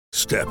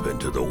Step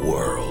into the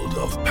world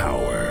of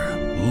power,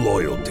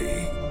 loyalty,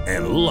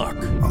 and luck.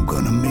 I'm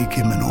gonna make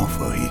him an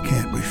offer he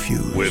can't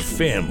refuse. With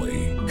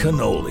family,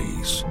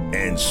 cannolis,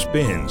 and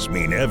spins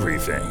mean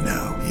everything.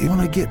 Now, you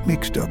wanna get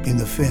mixed up in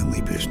the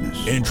family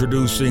business.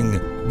 Introducing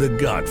The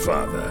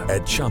Godfather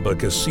at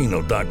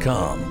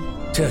ChumbaCasino.com.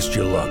 Test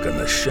your luck in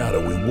the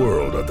shadowy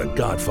world of The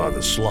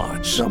Godfather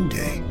slot.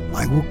 Someday,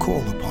 I will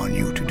call upon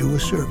you to do a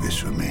service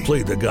for me.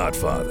 Play The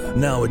Godfather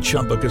now at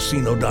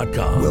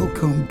ChumbaCasino.com.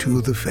 Welcome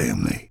to the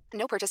family.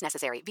 No purchase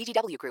necessary.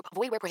 VGW Group.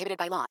 Void where prohibited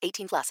by law.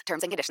 18 plus.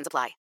 Terms and conditions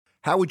apply.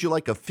 How would you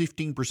like a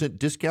 15%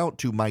 discount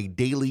to my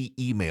daily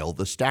email,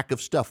 the stack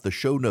of stuff, the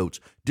show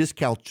notes,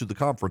 discounts to the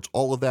conference,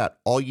 all of that?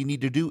 All you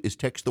need to do is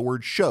text the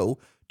word show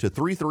to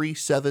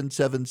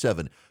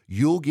 33777.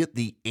 You'll get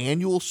the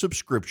annual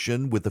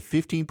subscription with a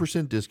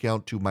 15%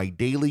 discount to my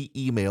daily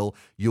email.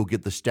 You'll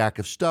get the stack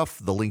of stuff,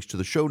 the links to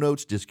the show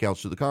notes,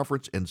 discounts to the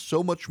conference, and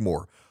so much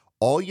more.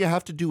 All you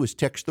have to do is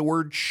text the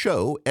word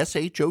show,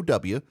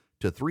 SHOW,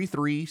 to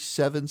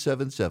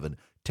 33777.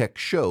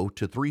 Text show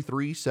to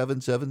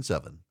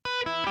 33777.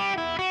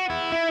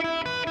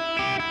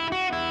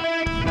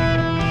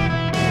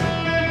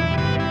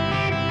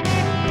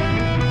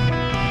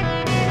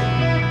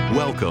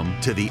 Welcome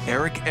to the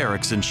Eric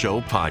Erickson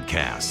Show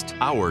podcast,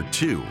 Hour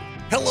 2.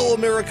 Hello,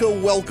 America.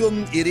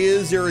 Welcome. It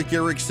is Eric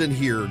Erickson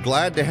here.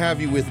 Glad to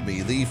have you with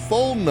me. The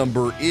phone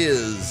number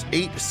is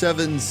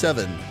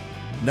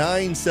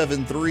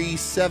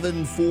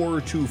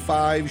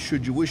 877-973-7425.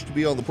 Should you wish to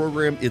be on the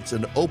program, it's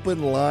an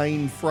open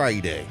line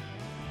Friday.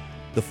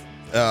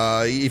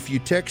 If you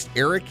text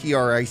Eric,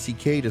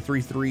 E-R-I-C-K, to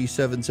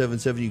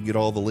 33777, you can get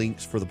all the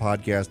links for the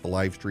podcast, the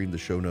live stream, the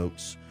show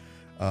notes,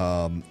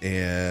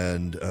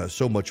 and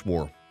so much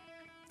more.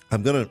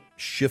 I'm going to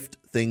shift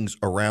things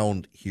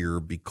around here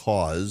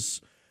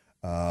because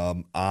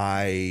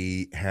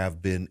I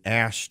have been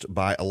asked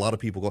by a lot of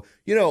people,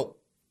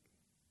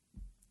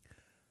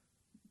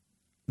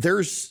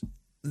 there's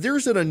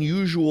an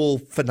unusual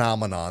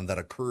phenomenon that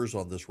occurs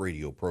on this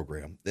radio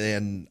program,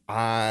 and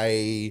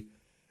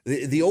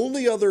the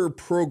only other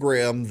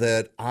program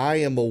that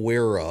I am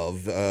aware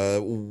of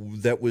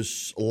that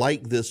was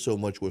like this so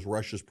much was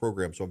Rush's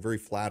program, so I'm very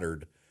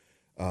flattered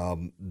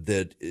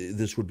that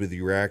this would be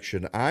the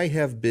reaction. I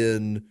have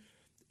been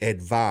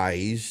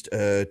advised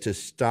to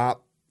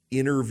stop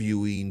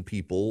interviewing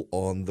people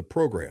on the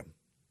program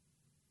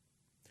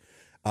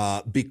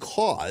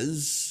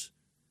because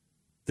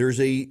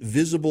there's a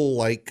visible,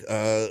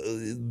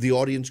 the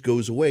audience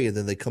goes away and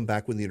then they come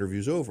back when the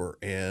interview's over.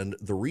 And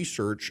the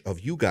research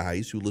of you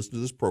guys who listen to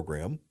this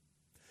program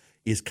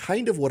is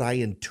kind of what I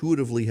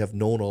intuitively have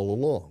known all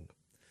along,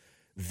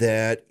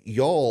 that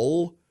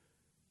y'all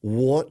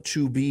want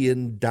to be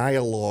in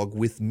dialogue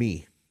with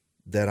me,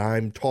 that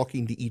I'm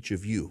talking to each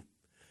of you.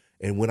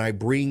 And when I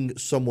bring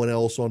someone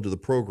else onto the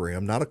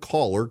program, not a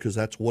caller, because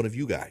that's one of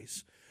you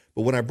guys,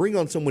 but when I bring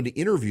on someone to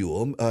interview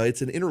them,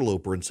 it's an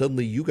interloper, and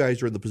suddenly you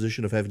guys are in the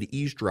position of having to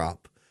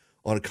eavesdrop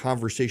on a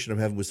conversation I'm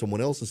having with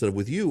someone else instead of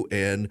with you,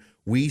 and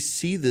we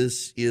see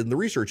this in the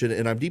research,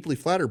 and I'm deeply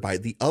flattered by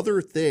it. The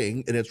other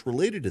thing, and it's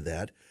related to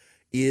that,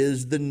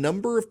 is the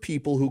number of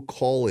people who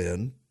call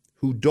in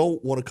who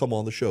don't want to come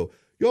on the show.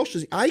 You also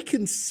see, I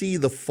can see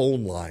the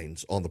phone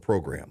lines on the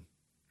program.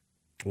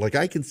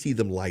 I can see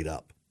them light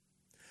up.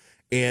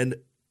 And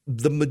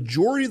the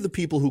majority of the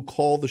people who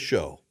call the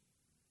show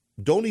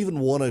don't even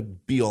want to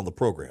be on the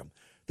program.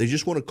 They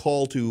just want to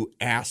call to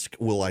ask,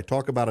 will I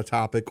talk about a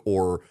topic,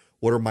 or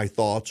what are my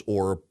thoughts,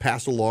 or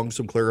pass along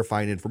some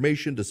clarifying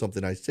information to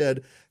something I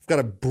said. I've got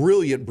a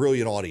brilliant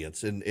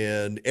audience,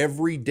 and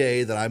every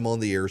day that I'm on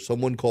the air,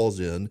 someone calls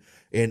in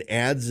and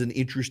adds an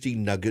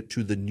interesting nugget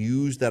to the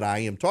news that I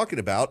am talking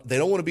about. They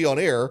don't want to be on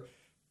air.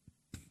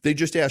 They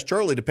just ask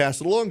Charlie to pass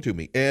it along to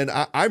me. And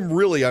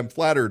I'm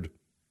flattered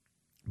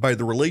by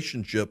the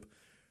relationship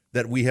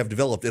that we have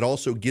developed. It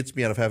also gets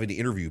me out of having to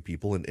interview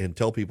people and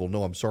tell people,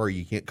 no, I'm sorry,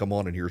 you can't come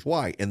on, and here's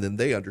why. And then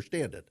they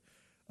understand it.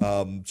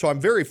 So I'm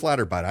very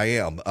flattered by it. I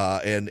am.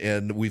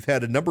 And we've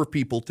had a number of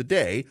people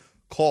today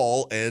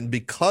call, and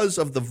because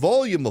of the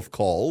volume of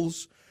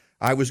calls,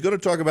 I was going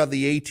to talk about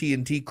the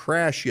AT&T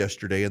crash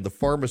yesterday and the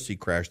pharmacy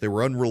crash. They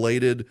were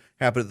unrelated,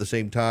 happened at the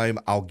same time.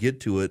 I'll get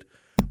to it.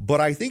 But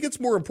I think it's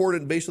more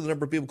important, based on the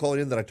number of people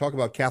calling in, that I talk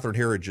about Catherine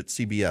Herridge at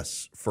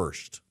CBS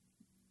first.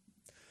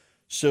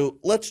 So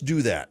let's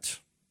do that.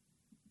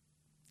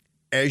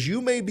 As you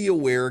may be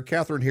aware,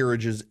 Catherine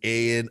Herridge is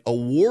an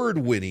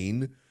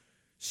award-winning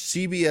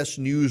CBS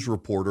News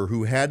reporter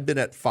who had been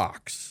at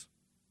Fox.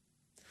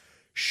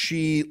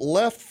 She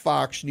left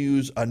Fox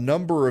News a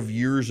number of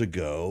years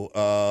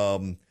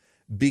ago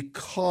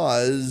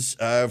because,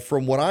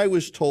 from what I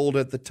was told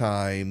at the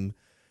time,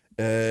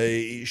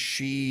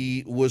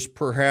 she was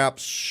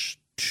perhaps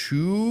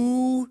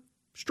too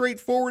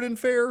straightforward and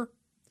fair.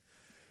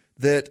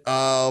 That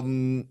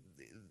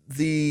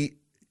the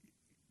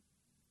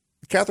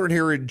Catherine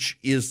Herridge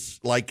is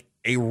like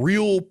a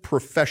real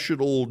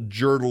professional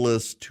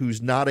journalist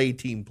who's not a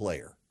team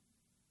player.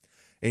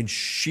 And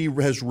she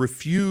has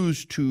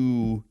refused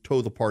to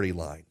toe the party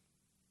line.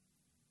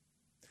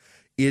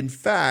 In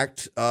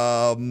fact,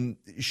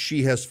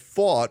 she has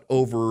fought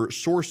over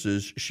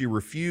sources she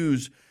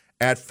refused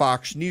at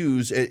Fox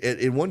News.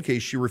 In one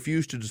case, she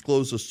refused to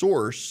disclose a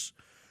source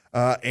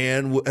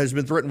and has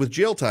been threatened with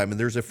jail time. And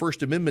there's a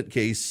First Amendment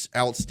case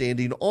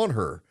outstanding on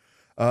her.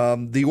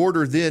 The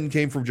order then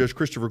came from Judge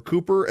Christopher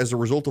Cooper as a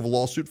result of a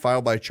lawsuit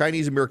filed by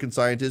Chinese-American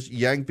scientist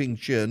Yangping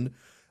Chen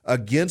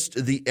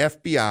against the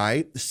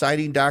FBI,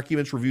 citing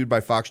documents reviewed by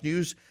Fox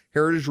News.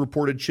 Herridge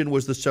reported Chen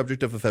was the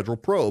subject of a federal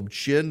probe.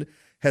 Chen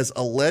has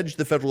alleged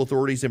the federal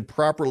authorities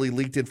improperly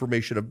leaked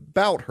information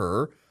about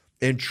her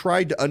and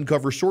tried to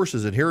uncover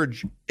sources, and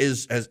Herridge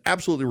has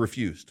absolutely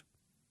refused.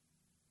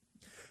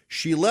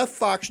 She left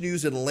Fox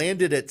News and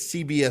landed at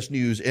CBS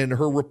News, and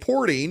her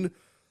reporting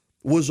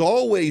was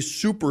always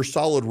super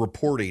solid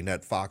reporting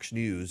at Fox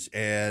News,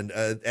 and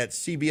at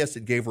CBS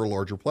it gave her a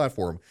larger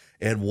platform.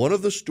 And one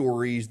of the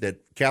stories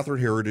that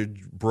Catherine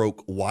Herridge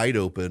broke wide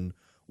open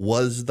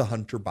was the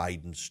Hunter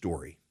Biden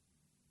story.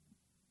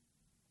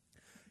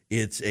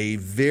 It's a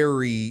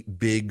very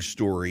big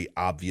story,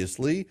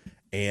 obviously,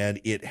 and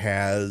it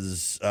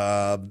has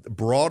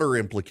broader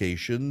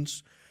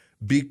implications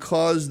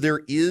because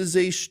there is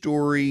a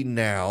story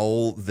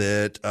now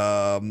that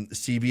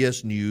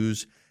CBS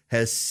News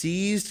has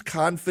seized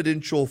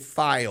confidential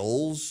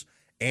files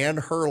and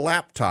her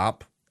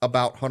laptop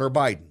about Hunter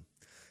Biden.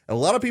 And a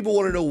lot of people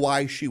want to know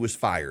why she was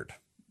fired.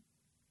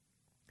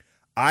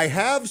 I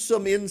have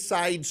some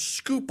inside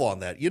scoop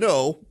on that.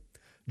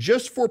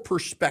 Just for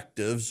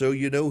perspective, so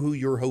you know who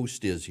your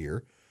host is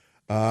here.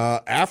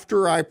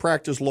 After I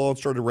practiced law and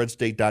started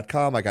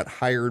redstate.com, I got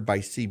hired by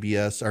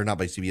CBS, or not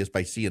by CBS,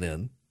 by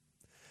CNN.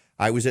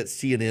 I was at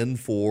CNN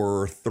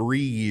for 3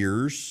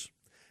 years.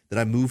 Then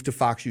I moved to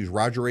Fox News.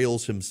 Roger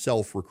Ailes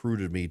himself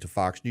recruited me to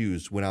Fox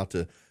News, went out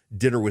to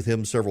dinner with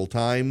him several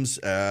times.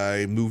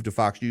 I moved to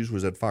Fox News,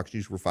 was at Fox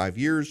News for 5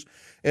 years.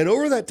 And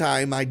over that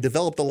time, I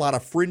developed a lot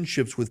of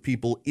friendships with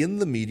people in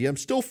the media. I'm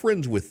still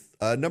friends with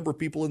a number of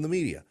people in the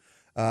media.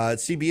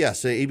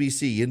 CBS,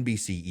 ABC,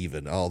 NBC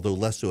even, although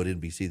less so at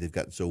NBC. They've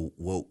gotten so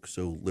woke,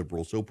 so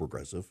liberal, so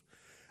progressive.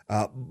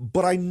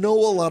 But I know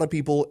a lot of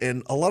people,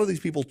 and a lot of these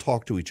people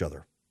talk to each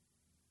other.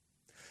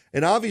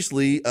 And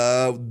obviously,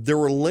 there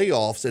were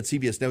layoffs at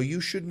CBS. Now, you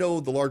should know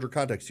the larger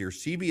context here.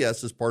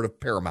 CBS is part of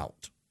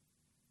Paramount.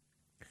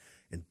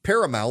 And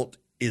Paramount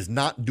is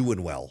not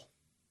doing well.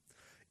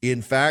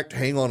 In fact,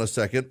 hang on a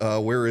second.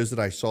 Where is it?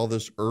 I saw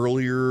this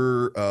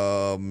earlier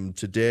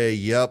today.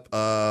 Yep.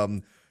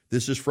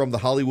 This is from the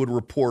Hollywood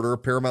Reporter.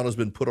 Paramount has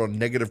been put on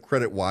negative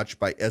credit watch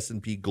by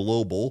S&P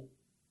Global.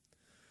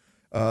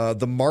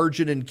 The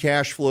margin and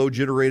cash flow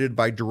generated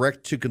by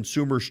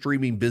direct-to-consumer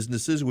streaming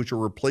businesses, which are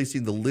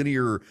replacing the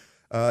linear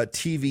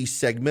TV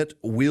segment,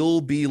 will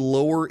be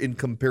lower in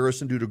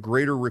comparison due to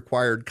greater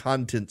required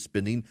content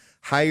spending,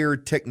 higher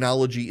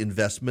technology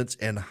investments,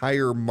 and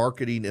higher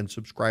marketing and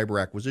subscriber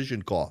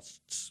acquisition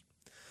costs.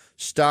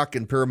 Stock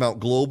in Paramount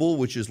Global,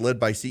 which is led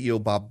by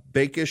CEO Bob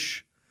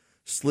Bakish,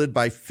 slid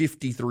by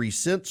 53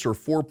 cents or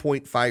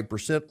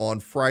 4.5% on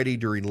Friday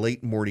during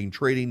late morning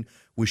trading,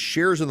 with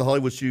shares in the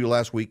Hollywood studio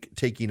last week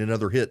taking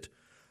another hit.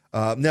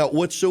 Now,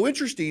 what's so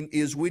interesting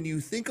is when you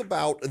think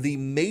about the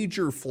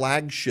major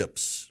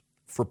flagships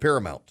for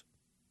Paramount,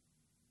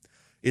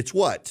 it's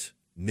what?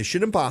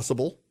 Mission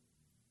Impossible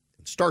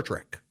and Star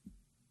Trek.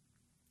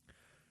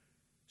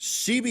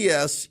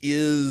 CBS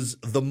is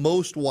the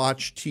most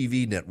watched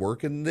TV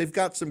network, and they've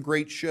got some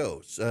great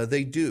shows.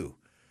 They do.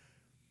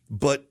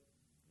 But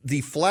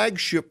the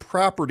flagship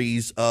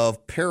properties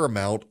of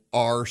Paramount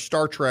are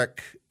Star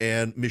Trek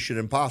and Mission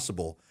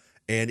Impossible.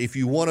 And if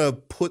you want to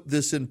put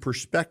this in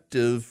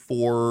perspective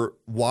for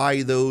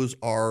why those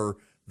are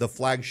the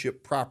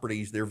flagship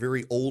properties, they're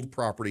very old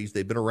properties.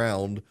 They've been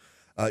around.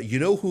 You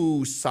know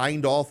who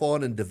signed off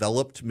on and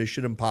developed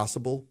Mission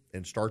Impossible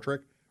and Star Trek?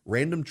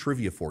 Random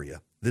trivia for you.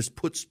 This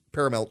puts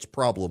Paramount's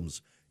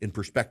problems in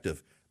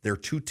perspective. Their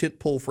two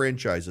tentpole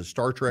franchises,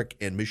 Star Trek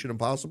and Mission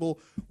Impossible,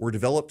 were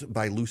developed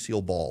by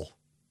Lucille Ball.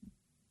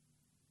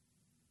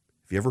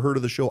 Have you ever heard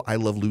of the show I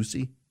Love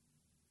Lucy?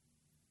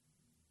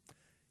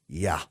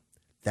 Yeah,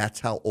 that's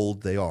how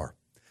old they are.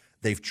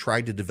 They've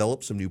tried to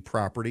develop some new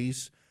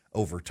properties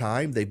over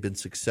time. They've been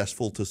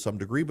successful to some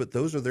degree, but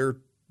those are their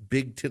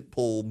big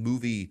tentpole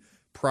movie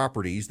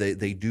properties.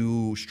 They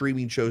do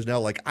streaming shows now.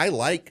 Like, I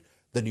like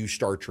the new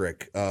Star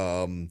Trek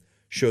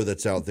show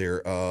that's out there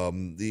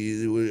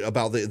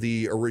about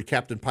the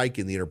Captain Pike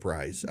in the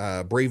Enterprise,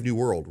 Brave New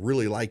World.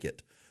 Really like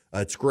it.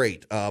 It's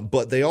great.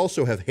 But they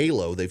also have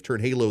Halo. They've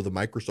turned Halo, the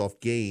Microsoft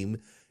game,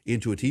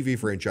 into a TV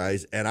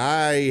franchise, and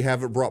I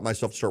haven't brought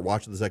myself to start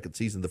watching the second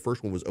season. The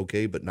first one was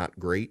okay, but not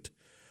great.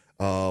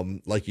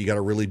 Like, you got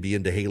to really be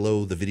into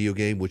Halo, the video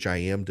game, which I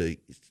am, to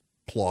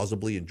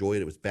plausibly enjoy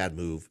it. It was a bad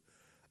move.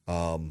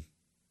 So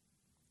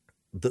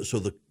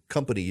the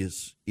company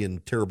is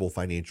in terrible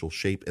financial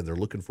shape, and they're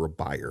looking for a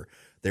buyer.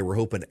 They were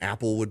hoping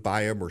Apple would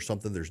buy them or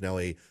something. There's now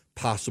a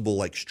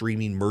possible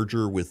streaming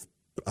merger with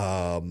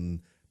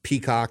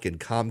Peacock and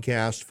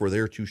Comcast for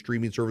their two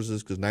streaming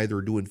services, because neither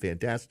are doing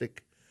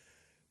fantastic.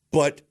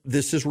 But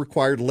this has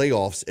required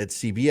layoffs at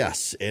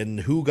CBS.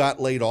 And who got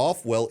laid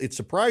off? Well, it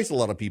surprised a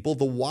lot of people.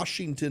 The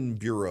Washington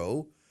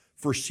bureau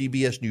for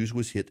CBS News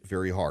was hit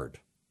very hard.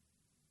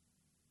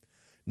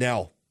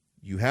 Now,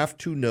 you have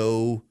to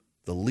know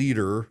the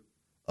leader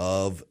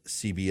of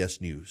CBS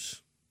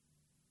News.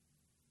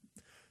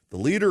 The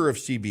leader of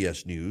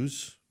CBS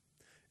News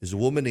is a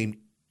woman named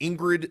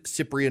Ingrid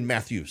Cyprian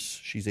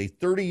Matthews. She's a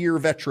 30-year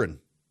veteran.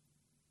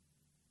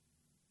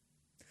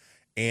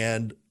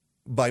 And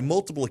by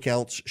multiple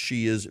accounts,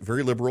 she is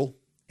very liberal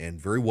and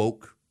very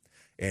woke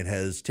and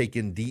has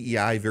taken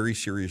DEI very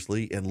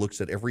seriously and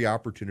looks at every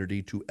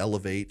opportunity to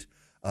elevate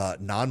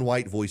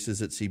non-white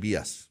voices at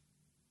CBS.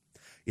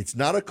 It's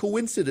not a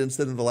coincidence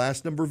that in the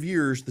last number of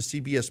years, the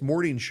CBS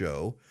morning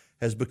show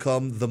has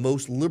become the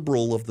most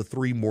liberal of the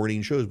three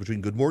morning shows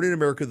between Good Morning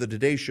America, the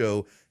Today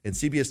Show, and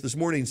CBS This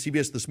Morning.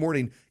 CBS This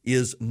Morning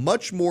is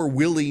much more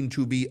willing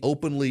to be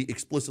openly,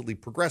 explicitly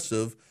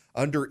progressive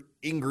under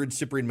Ingrid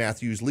Cyprian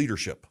Matthews'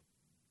 leadership.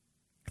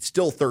 It's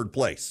still third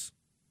place.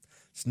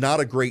 It's not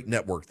a great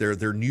network.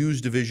 Their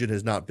news division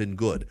has not been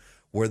good.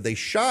 Where they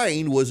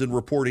shine was in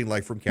reporting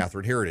like from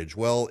Catherine Herridge.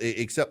 Well,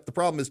 except the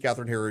problem is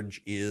Catherine Herridge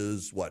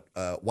is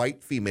a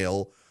white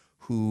female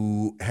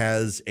who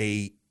has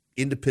a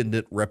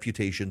independent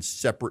reputation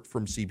separate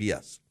from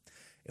CBS.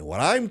 And what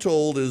I'm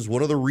told is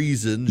one of the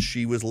reasons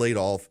she was laid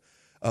off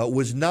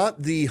was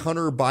not the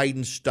Hunter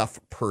Biden stuff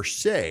per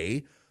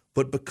se,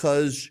 but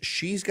because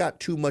she's got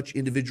too much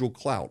individual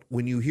clout.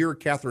 When you hear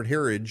Catherine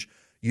Herridge,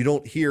 you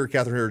don't hear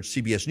Catherine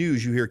Herridge CBS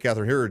News, you hear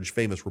Catherine Herridge,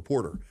 famous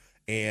reporter.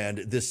 And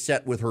this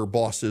set with her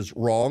bosses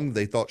wrong.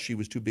 They thought she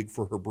was too big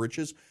for her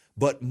britches.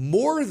 But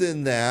more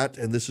than that,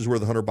 and this is where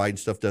the Hunter Biden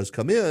stuff does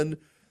come in,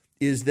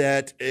 is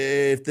that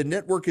if the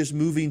network is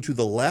moving to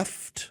the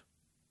left,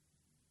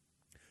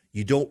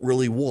 you don't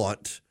really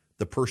want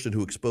the person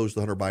who exposed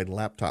the Hunter Biden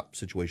laptop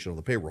situation on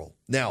the payroll.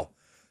 Now,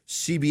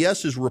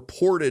 CBS is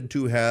reported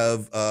to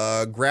have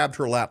grabbed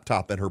her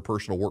laptop and her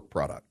personal work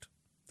product.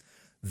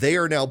 They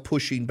are now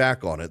pushing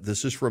back on it.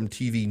 This is from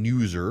TV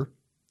Newser.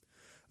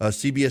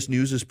 CBS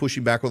News is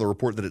pushing back on the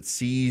report that it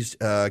seized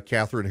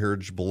Catherine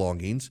Herridge's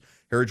belongings.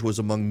 Herridge was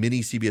among many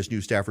CBS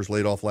News staffers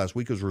laid off last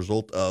week as a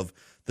result of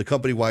the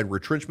company-wide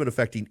retrenchment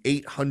affecting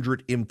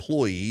 800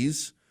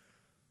 employees.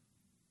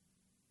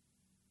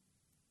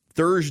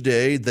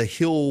 Thursday, The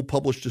Hill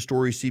published a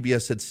story.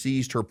 CBS had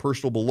seized her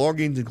personal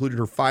belongings, including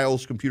her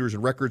files, computers,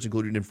 and records,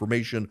 including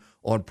information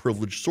on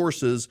privileged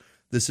sources.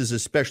 This is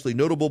especially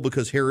notable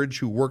because Herridge,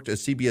 who worked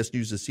as CBS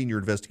News' senior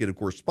investigative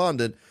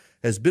correspondent,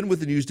 has been with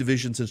the news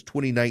division since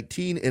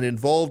 2019 and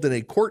involved in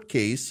a court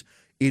case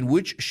in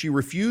which she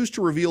refused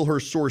to reveal her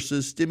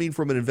sources stemming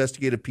from an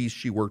investigative piece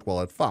she worked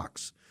while at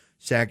Fox.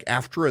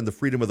 SAG-AFTRA and the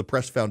Freedom of the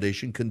Press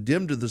Foundation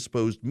condemned the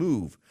supposed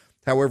move.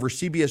 However,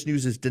 CBS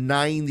News is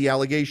denying the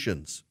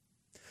allegations.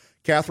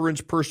 Catherine's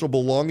personal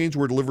belongings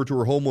were delivered to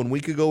her home 1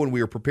 week ago, and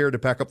we are prepared to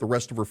pack up the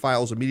rest of her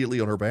files immediately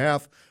on her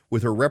behalf.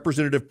 With her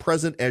representative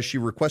present as she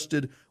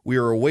requested, we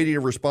are awaiting a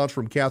response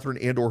from Catherine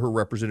and or her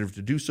representative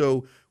to do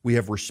so. We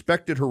have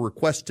respected her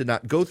request to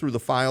not go through the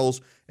files,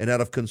 and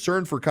out of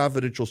concern for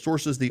confidential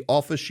sources, the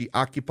office she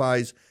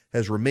occupies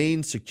has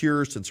remained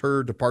secure since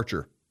her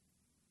departure.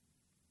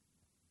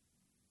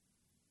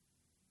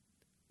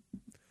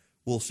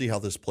 We'll see how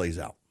this plays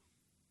out.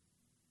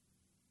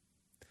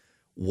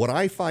 What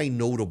I find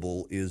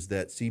notable is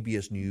that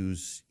CBS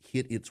News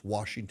hit its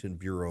Washington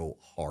bureau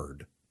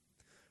hard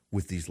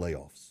with these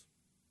layoffs.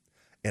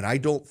 And I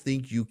don't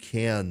think you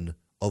can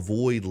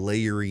avoid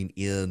layering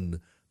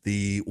in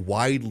the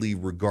widely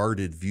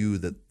regarded view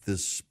that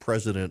this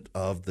president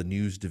of the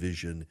news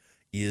division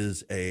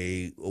is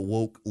a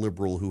woke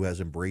liberal who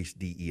has embraced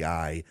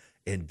DEI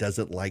and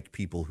doesn't like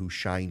people who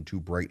shine too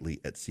brightly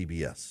at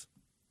CBS.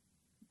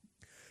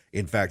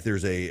 In fact,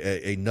 there's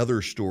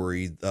another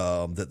story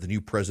that the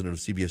new president of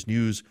CBS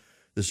News,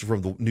 this is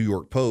from the New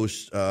York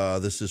Post,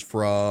 this is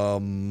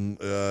from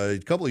a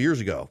couple of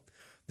years ago.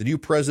 The new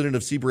president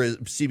of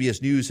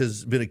CBS News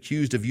has been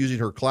accused of using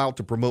her clout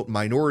to promote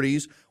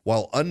minorities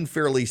while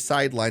unfairly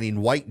sidelining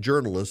white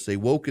journalists, a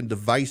woke and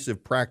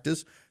divisive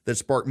practice that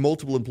sparked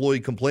multiple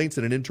employee complaints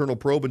and an internal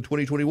probe in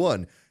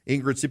 2021.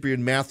 Ingrid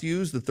Cyprian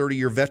Matthews, the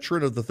 30-year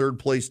veteran of the Third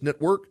Place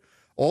Network,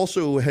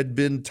 also had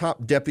been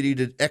top deputy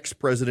to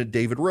ex-president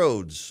David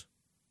Rhodes,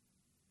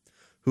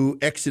 who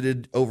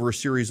exited over a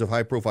series of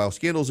high-profile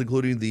scandals,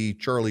 including the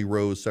Charlie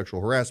Rose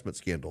sexual harassment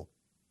scandal.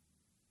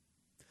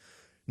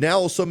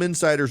 Now, some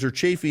insiders are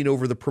chafing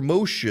over the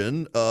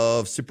promotion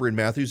of Cyprian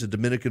Matthews, a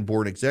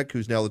Dominican-born exec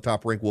who's now the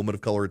top-ranked woman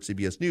of color at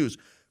CBS News.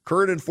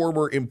 Current and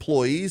former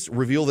employees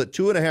reveal that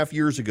 2.5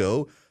 years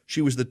ago,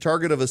 she was the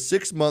target of a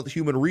 6-month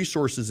human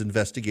resources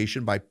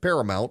investigation by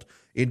Paramount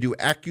into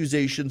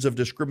accusations of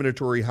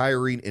discriminatory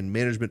hiring and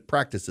management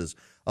practices.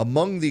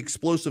 Among the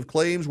explosive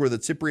claims were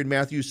that Cyprian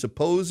Matthews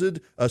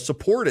supported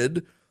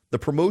the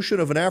promotion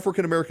of an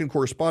African-American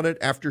correspondent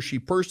after she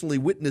personally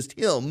witnessed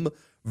him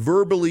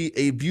verbally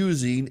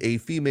abusing a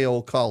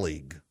female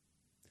colleague.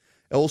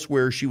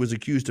 Elsewhere, she was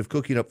accused of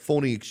cooking up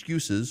phony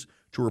excuses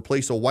to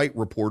replace a white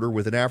reporter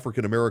with an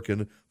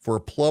African-American for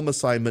a plum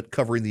assignment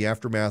covering the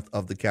aftermath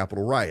of the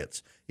Capitol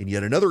riots. In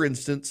yet another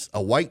instance,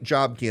 a white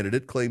job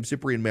candidate claimed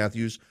Cyprian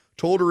Matthews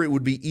told her it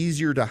would be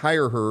easier to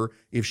hire her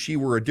if she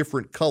were a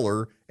different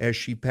color as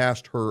she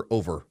passed her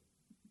over.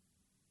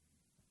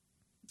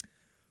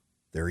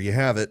 There you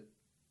have it.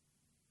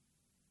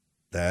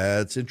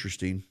 That's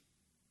interesting.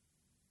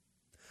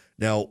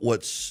 Now,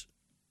 what's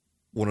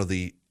one of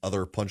the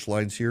other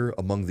punchlines here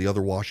among the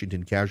other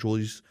Washington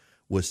casualties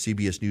was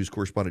CBS News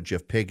correspondent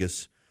Jeff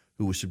Pegas,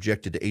 who was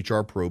subjected to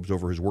HR probes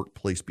over his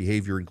workplace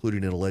behavior,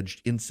 including an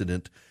alleged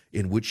incident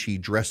in which he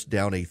dressed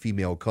down a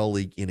female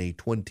colleague in a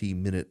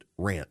 20-minute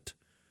rant.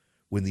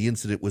 When the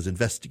incident was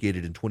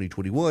investigated in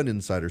 2021,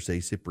 insiders say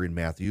Cyprian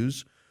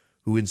Matthews,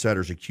 who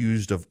insiders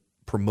accused of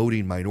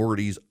promoting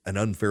minorities and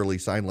unfairly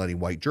sidelining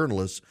white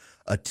journalists,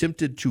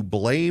 attempted to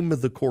blame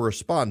the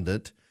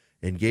correspondent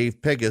and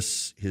gave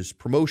Pegas his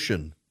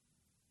promotion.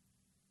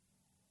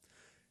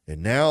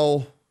 And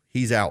now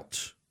he's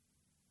out.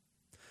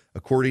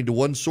 According to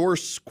one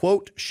source,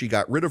 quote, she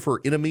got rid of her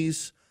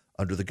enemies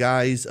under the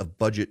guise of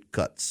budget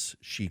cuts.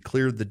 She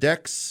cleared the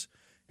decks,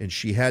 and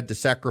she had to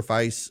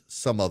sacrifice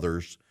some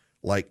others,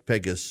 like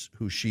Pegas,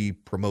 who she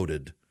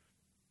promoted.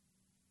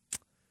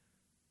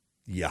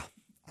 Yeah,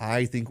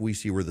 I think we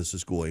see where this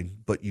is going,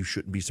 but you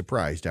shouldn't be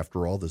surprised.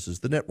 After all, this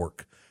is the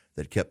network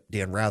that kept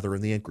Dan Rather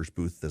in the anchor's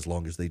booth as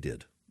long as they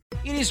did.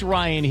 It is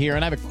Ryan here,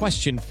 and I have a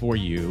question for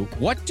you.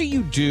 What do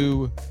you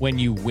do when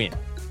you win?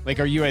 Like,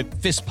 are you a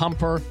fist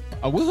pumper,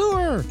 a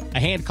woo-hooer, a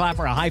hand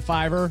clapper, a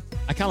high-fiver?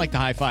 I kind of like the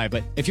high-five,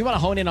 but if you want to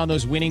hone in on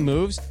those winning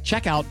moves,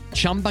 check out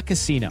Chumba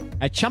Casino.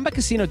 At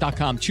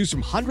ChumbaCasino.com, choose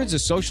from hundreds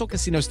of social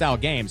casino-style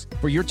games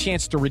for your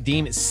chance to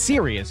redeem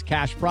serious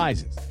cash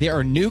prizes. There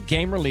are new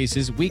game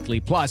releases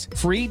weekly, plus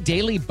free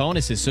daily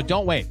bonuses, so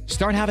don't wait.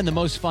 Start having the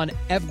most fun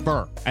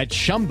ever at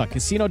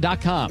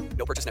ChumbaCasino.com.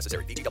 No purchase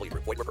necessary. VGW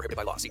Group. Void where prohibited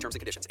by law. See terms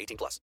and conditions.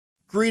 18+.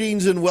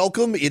 Greetings and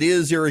welcome. It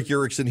is Eric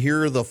Erickson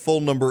here. The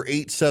phone number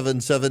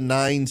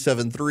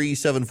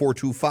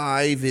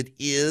 877-973-7425. It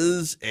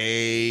is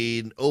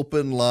an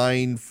open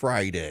line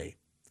Friday.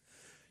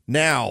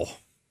 Now,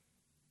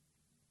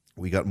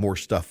 we got more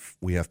stuff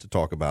we have to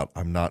talk about.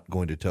 I'm not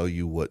going to tell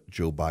you what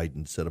Joe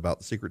Biden said about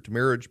the secret to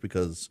marriage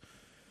because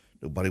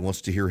nobody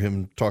wants to hear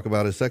him talk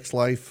about his sex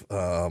life.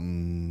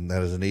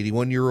 That is an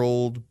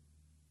 81-year-old,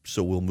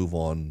 so we'll move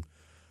on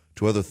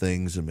to other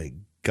things and make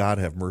God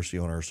have mercy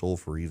on our soul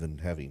for even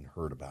having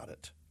heard about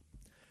it.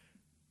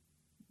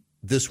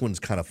 This one's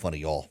kind of funny,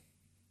 y'all.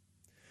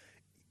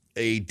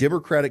 A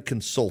Democratic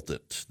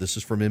consultant, this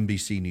is from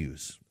NBC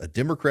News, a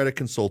Democratic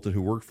consultant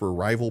who worked for a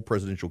rival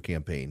presidential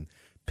campaign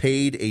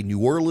paid a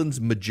New Orleans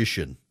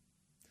magician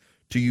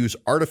to use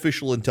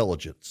artificial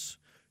intelligence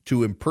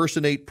to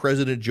impersonate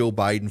President Joe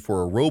Biden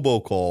for a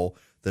robocall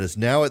that is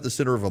now at the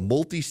center of a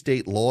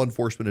multi-state law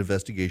enforcement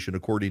investigation,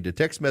 according to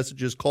text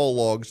messages, call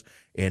logs,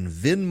 and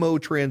Venmo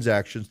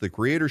transactions the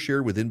creator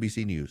shared with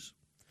NBC News.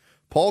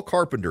 Paul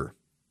Carpenter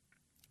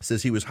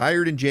says he was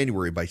hired in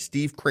January by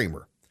Steve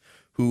Kramer,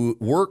 who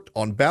worked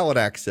on ballot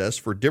access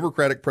for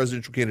Democratic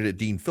presidential candidate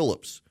Dean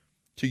Phillips,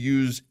 to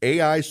use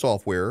AI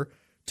software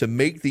to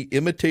make the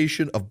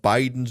imitation of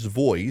Biden's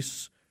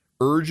voice,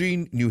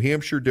 urging New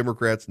Hampshire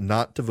Democrats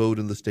not to vote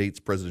in the state's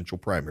presidential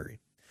primary.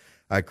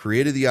 I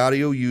created the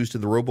audio used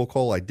in the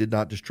robocall. I did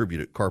not distribute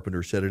it,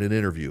 Carpenter said in an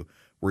interview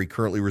where he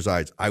currently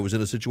resides. I was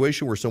in a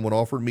situation where someone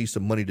offered me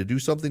some money to do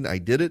something. I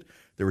did it.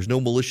 There was no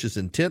malicious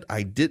intent.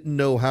 I didn't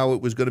know how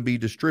it was going to be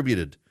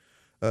distributed.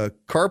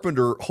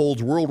 Carpenter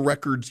holds world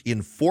records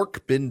in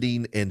fork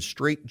bending and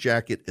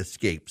straitjacket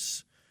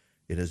escapes.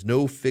 It has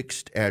no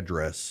fixed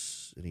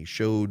address, and he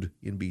showed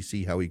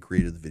NBC how he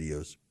created the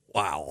videos.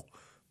 Wow,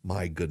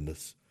 my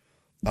goodness.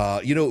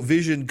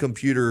 Vision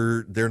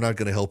Computer, they're not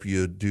going to help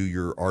you do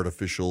your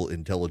artificial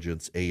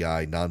intelligence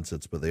AI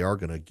nonsense, but they are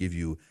going to give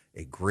you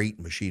a great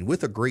machine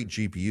with a great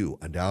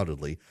GPU,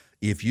 undoubtedly.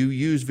 If you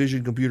use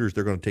Vision Computers,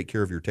 they're going to take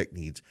care of your tech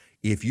needs.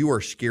 If you are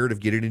scared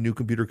of getting a new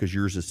computer because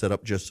yours is set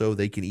up just so,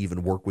 they can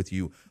even work with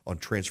you on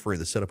transferring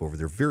the setup over.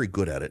 They're very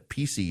good at it.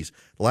 PCs,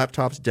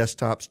 laptops,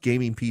 desktops,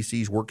 gaming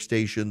PCs,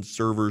 workstations,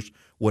 servers,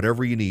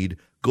 whatever you need,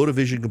 go to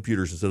Vision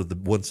Computers instead of the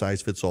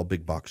one-size-fits-all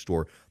big box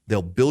store.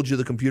 They'll build you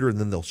the computer, and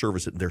then they'll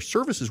service it. And their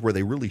service is where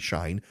they really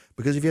shine,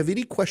 because if you have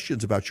any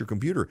questions about your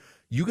computer,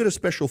 you get a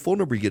special phone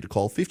number you get to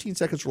call. 15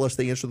 seconds or less,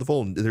 they answer the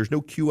phone. There's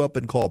no queue up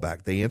and call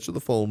back. They answer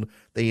the phone.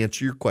 They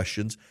answer your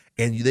questions,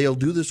 and they'll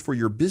do this for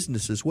your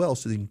business as well,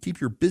 so they can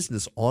keep your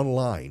business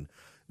online.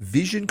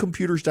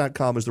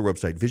 VisionComputers.com is their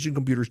website,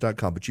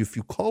 VisionComputers.com. But if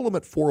you call them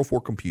at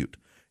 404-COMPUTE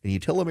and you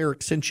tell them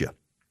Eric sent you,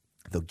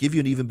 they'll give you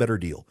an even better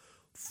deal.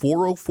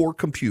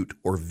 404-COMPUTE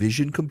or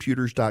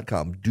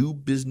VisionComputers.com. Do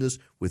business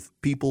with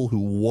people who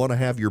want to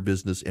have your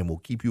business and will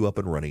keep you up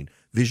and running.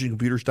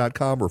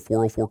 VisionComputers.com or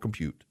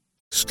 404-COMPUTE.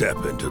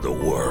 Step into the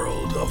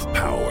world of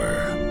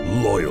power,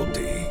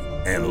 loyalty,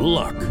 and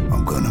luck.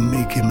 I'm going to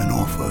make him an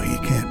offer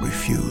he can't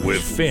refuse.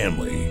 With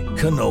family,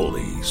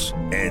 cannolis,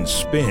 and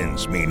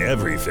spins mean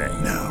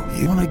everything. Now,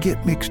 you want to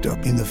get mixed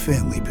up in the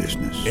family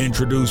business.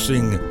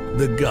 Introducing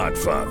The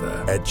Godfather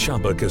at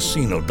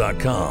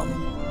ChumbaCasino.com.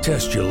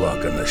 Test your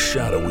luck in the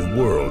shadowy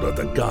world of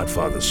The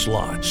Godfather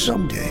slot.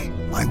 Someday,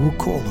 I will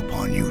call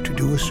upon you to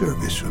do a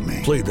service for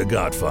me. Play The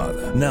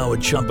Godfather now at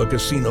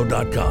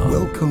ChumbaCasino.com.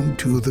 Welcome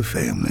to the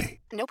family.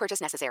 No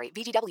purchase necessary.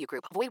 VGW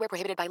Group. Void where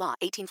prohibited by law.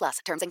 18 plus.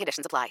 Terms and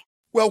conditions apply.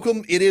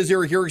 Welcome. It is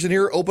Eric Erickson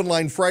here. Open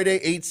line Friday,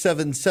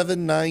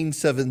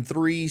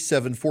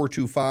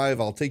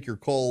 877-973-7425. I'll take your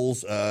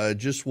calls.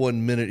 Just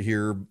 1 minute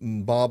here.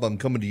 Bob, I'm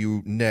coming to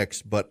you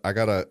next, but I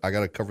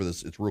gotta cover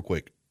this. It's real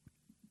quick.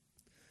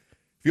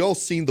 Have you all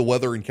seen the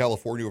weather in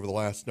California over the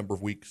last number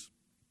of weeks?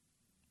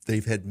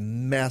 They've had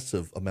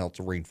massive amounts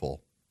of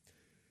rainfall.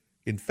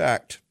 In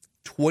fact,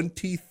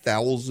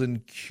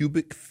 20,000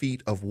 cubic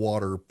feet of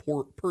water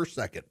per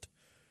second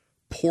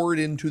poured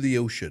into the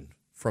ocean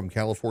from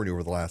California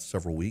over the last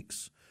several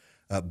weeks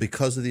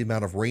because of the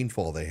amount of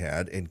rainfall they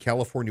had. And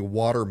California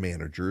water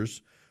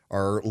managers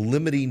are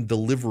limiting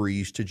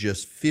deliveries to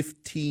just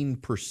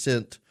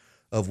 15%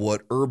 of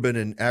what urban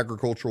and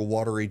agricultural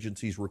water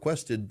agencies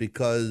requested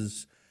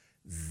because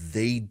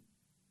they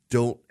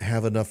don't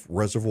have enough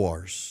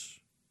reservoirs.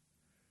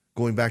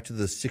 Going back to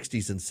the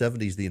 60s and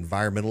 70s, the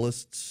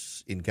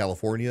environmentalists in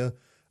California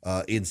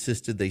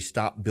insisted they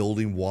stop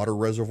building water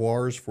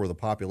reservoirs for the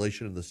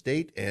population of the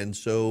state. And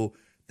so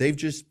they've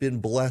just been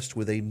blessed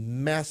with a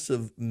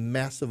massive,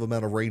 massive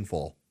amount of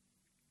rainfall.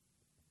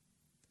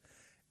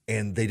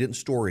 And they didn't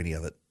store any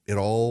of it. It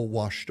all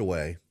washed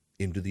away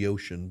into the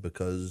ocean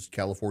because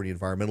California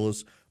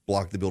environmentalists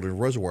blocked the building of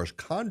reservoirs.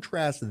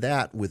 Contrast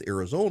that with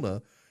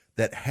Arizona,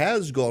 that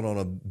has gone on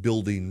a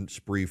building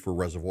spree for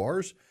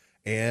reservoirs,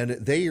 and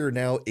they are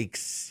now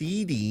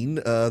exceeding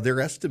their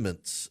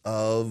estimates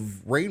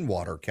of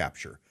rainwater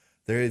capture.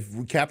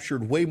 They've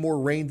captured way more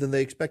rain than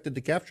they expected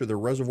to capture. Their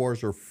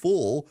reservoirs are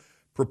full,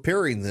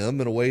 preparing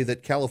them in a way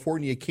that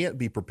California can't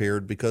be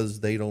prepared because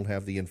they don't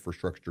have the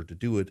infrastructure to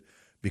do it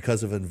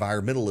because of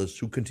environmentalists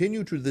who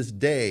continue to this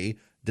day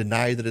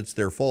deny that it's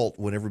their fault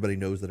when everybody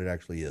knows that it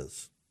actually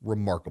is.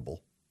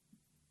 Remarkable.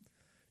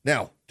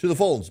 Now, to the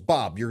phones.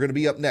 Bob, you're going to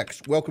be up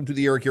next. Welcome to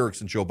the Eric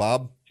Erickson Show,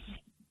 Bob.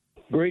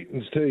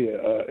 Greetings to you,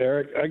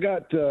 Eric. I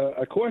got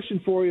a question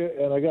for you,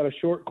 and I got a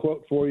short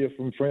quote for you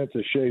from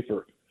Francis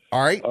Schaeffer.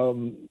 All right.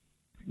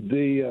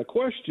 The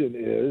question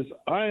is,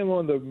 I am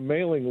on the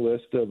mailing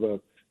list of a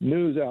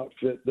news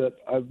outfit that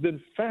I've been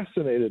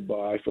fascinated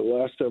by for the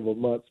last several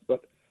months,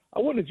 but I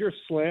wanted your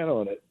slant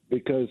on it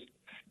because,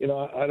 you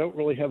know, I don't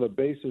really have a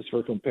basis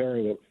for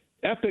comparing them.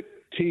 Epic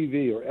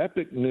TV or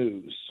Epic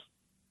News.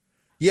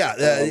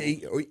 Yeah,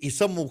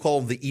 some will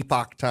call them the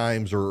Epoch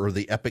Times or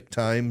the Epic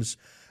Times.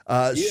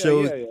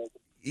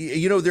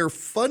 You know, they're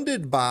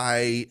funded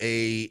by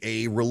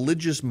a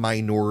religious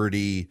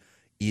minority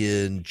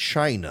in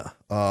China.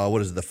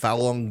 What is it? The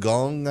Falun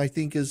Gong, I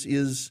think,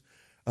 was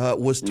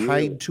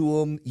tied to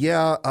them.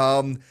 Yeah,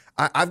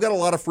 I've got a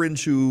lot of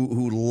friends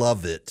who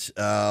love it.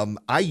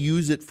 I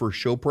use it for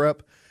show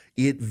prep.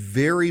 It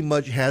very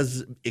much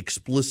has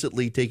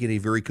explicitly taken a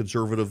very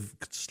conservative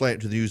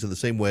slant to the news in the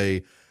same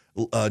way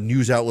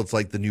news outlets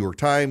like the New York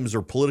Times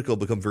or Politico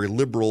become very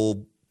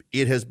liberal.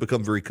 It has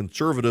become very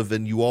conservative,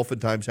 and you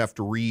oftentimes have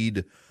to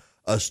read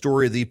a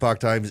story of the Epoch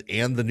Times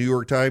and the New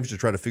York Times to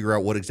try to figure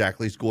out what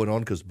exactly is going on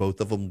because both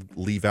of them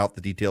leave out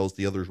the details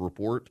the others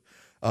report.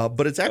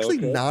 But it's actually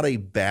not a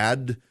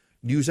bad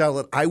news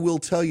outlet. I will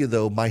tell you,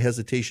 though, my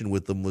hesitation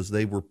with them was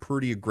they were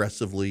pretty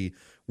aggressively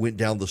went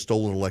down the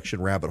stolen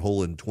election rabbit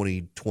hole in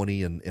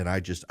 2020, and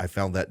I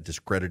found that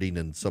discrediting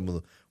in some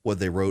of what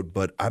they wrote.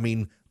 But, I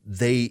mean,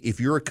 if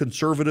you're a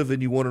conservative and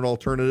you want an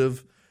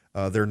alternative,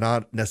 they're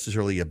not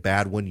necessarily a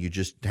bad one. You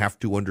just have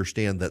to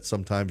understand that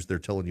sometimes they're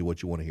telling you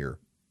what you want to hear.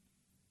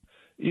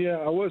 Yeah,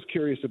 I was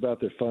curious about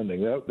their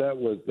funding.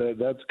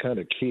 That's kind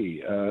of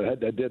key. I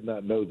did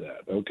not know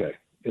that. Okay,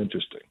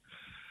 interesting.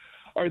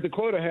 All right, the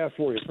quote I have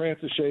for you,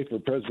 Francis Schaeffer,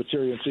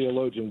 Presbyterian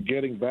theologian,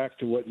 getting back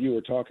to what you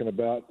were talking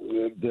about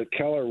that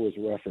Keller was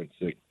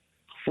referencing.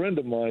 A friend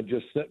of mine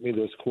just sent me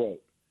this quote.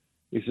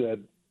 He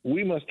said,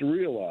 "We must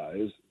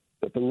realize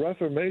that the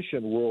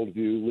Reformation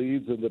worldview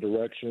leads in the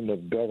direction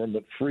of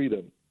government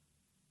freedom,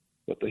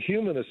 but the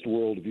humanist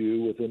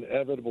worldview, with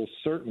inevitable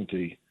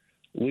certainty,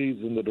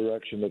 leads in the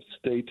direction of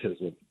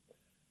statism.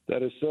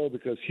 That is so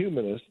because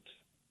humanists,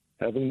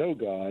 having no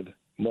God,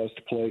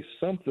 must place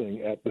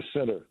something at the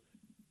center,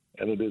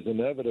 and it is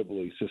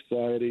inevitably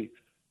society,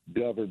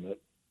 government,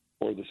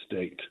 or the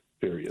state,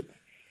 period."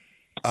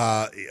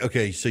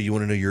 Okay, so you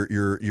want to know your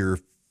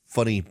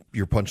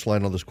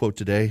punchline on this quote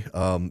today?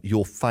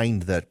 You'll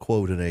find that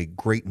quote in a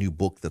great new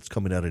book that's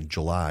coming out in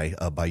July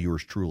by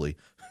yours truly.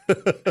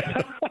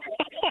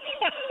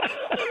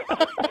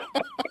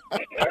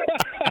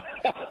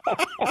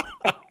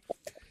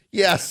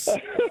 Yes.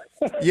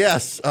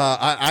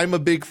 I'm a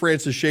big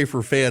Francis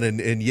Schaeffer fan,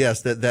 and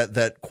yes,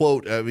 that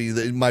quote. I mean,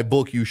 in my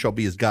book, "You Shall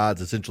Be as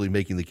Gods," essentially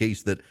making the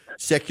case that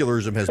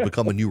secularism has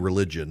become a new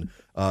religion.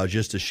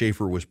 just as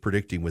Schaefer was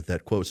predicting with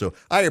that quote. So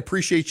I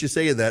appreciate you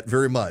saying that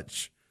very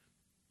much.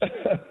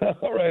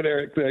 All right,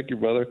 Eric. Thank you,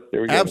 brother.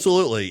 There we go.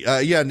 Absolutely.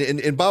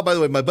 And Bob, by the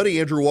way, my buddy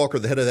Andrew Walker,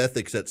 the head of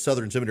ethics at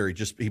Southern Seminary,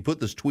 he put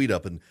this tweet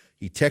up and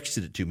he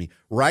texted it to me.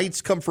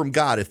 Rights come from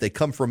God. If they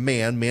come from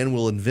man, man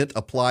will invent,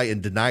 apply,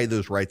 and deny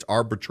those rights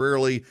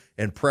arbitrarily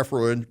and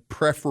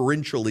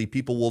preferentially.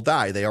 People will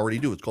die. They already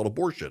do. It's called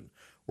abortion,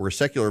 or a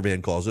secular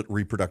man calls it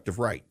reproductive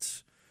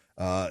rights.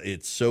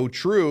 It's so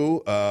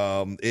true.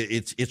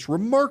 It's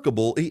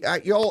remarkable.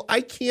 Y'all,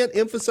 I can't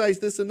emphasize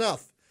this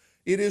enough.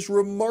 It is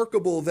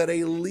remarkable that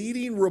a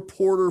leading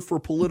reporter for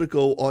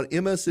Politico on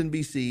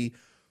MSNBC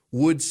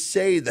would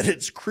say that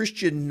it's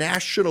Christian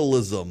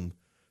nationalism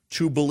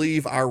to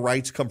believe our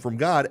rights come from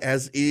God,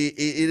 as it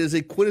is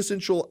a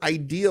quintessential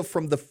idea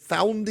from the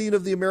founding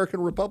of the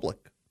American Republic.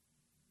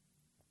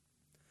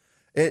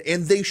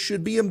 And they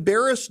should be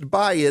embarrassed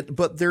by it,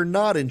 but they're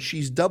not, and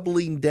she's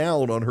doubling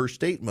down on her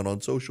statement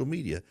on social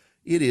media.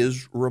 It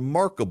is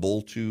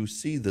remarkable to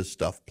see this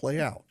stuff play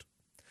out.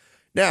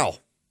 Now,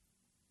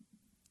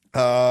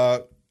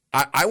 I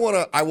want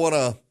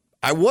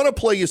to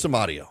play you some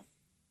audio.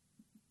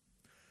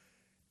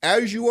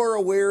 As you are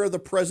aware, the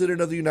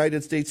President of the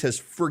United States has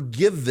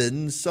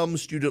forgiven some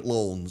student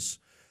loans.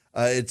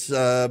 It's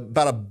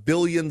about $1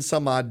 billion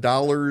some odd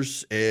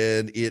dollars,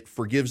 and it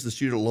forgives the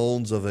student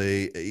loans of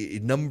a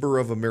number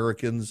of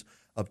Americans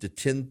up to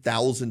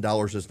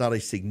 $10,000. It's not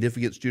a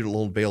significant student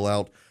loan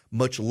bailout,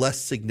 much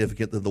less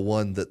significant than the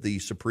one that the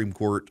Supreme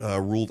Court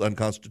ruled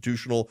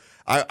unconstitutional.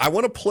 I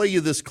want to play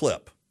you this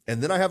clip.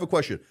 And then I have a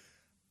question.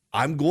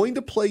 I'm going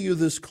to play you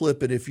this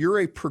clip, and if you're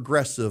a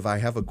progressive, I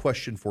have a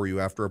question for you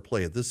after I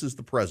play it. This is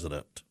the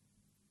president.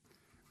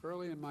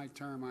 Early in my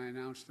term, I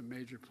announced a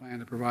major plan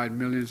to provide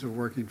millions of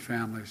working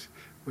families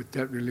with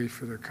debt relief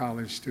for their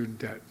college student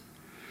debt.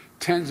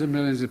 Tens of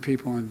millions of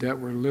people in debt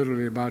were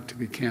literally about to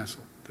be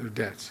canceled, their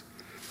debts.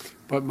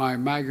 But my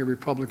MAGA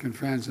Republican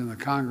friends in the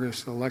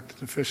Congress,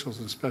 elected officials,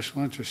 and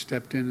special interests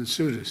stepped in and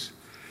sued us,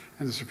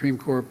 and the Supreme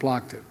Court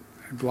blocked it.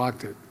 They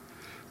blocked it.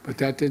 But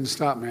that didn't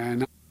stop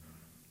me.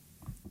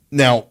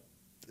 Now,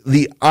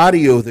 the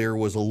audio there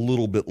was a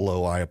little bit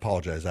low. I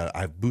apologize.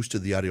 I've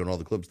boosted the audio on all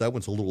the clips. That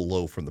one's a little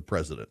low from the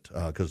president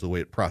because of the way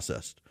it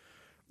processed.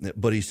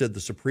 But he said the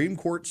Supreme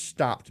Court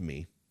stopped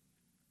me,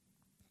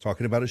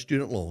 talking about his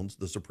student loans.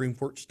 The Supreme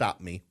Court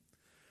stopped me,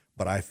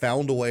 but I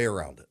found a way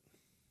around it.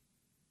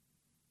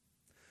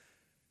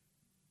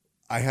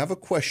 I have a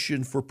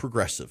question for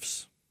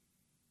progressives.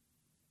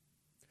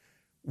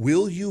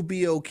 Will you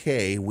be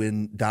okay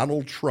when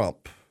Donald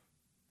Trump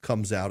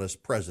comes out as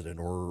president,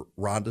 or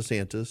Ron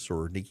DeSantis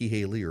or Nikki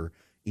Haley or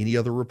any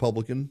other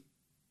Republican,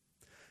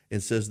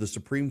 and says the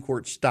Supreme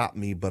Court stopped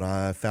me, but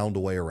I found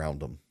a way around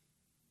them?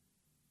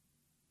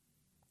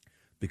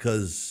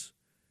 Because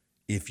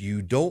if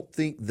you don't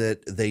think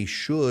that they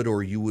should,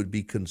 or you would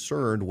be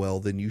concerned, well,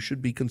 then you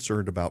should be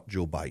concerned about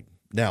Joe Biden.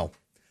 Now,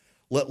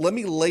 let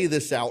me lay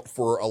this out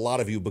for a lot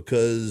of you,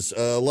 because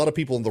a lot of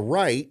people on the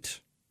right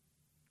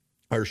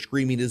are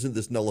screaming, isn't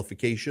this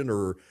nullification,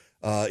 or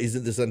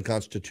isn't this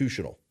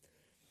unconstitutional?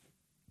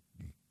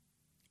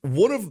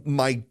 One of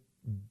my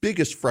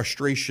biggest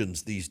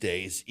frustrations these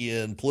days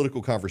in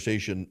political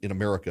conversation in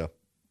America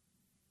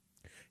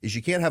is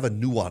you can't have a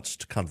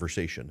nuanced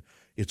conversation.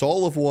 It's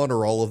all of one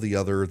or all of the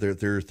other.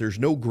 There's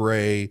no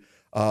gray.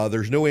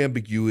 There's no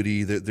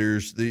ambiguity.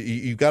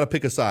 You've got to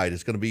pick a side.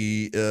 It's going to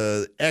be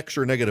X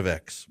or negative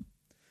X.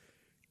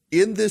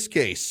 In this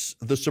case,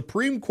 the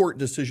Supreme Court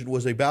decision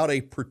was about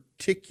a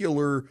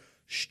particular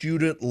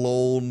student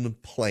loan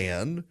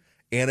plan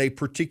and a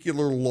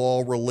particular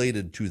law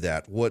related to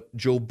that. What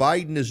Joe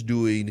Biden is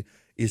doing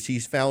is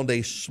he's found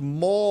a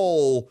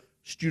small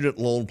student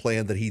loan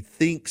plan that he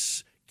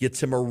thinks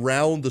gets him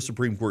around the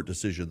Supreme Court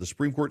decision. The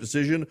Supreme Court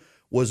decision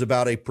was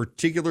about a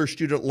particular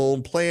student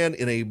loan plan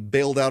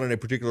bailed out in a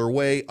particular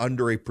way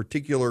under a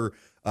particular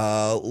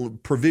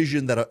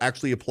provision that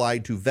actually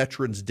applied to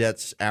veterans'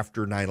 debts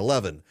after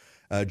 9/11.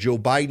 Joe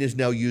Biden is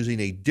now using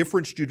a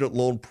different student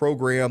loan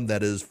program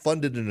that is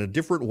funded in a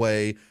different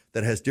way,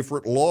 that has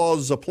different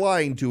laws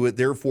applying to it.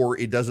 Therefore,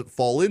 it doesn't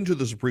fall into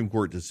the Supreme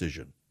Court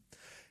decision.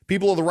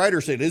 People on the right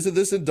are saying, isn't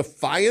this in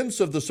defiance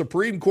of the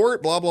Supreme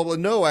Court? Blah, blah, blah.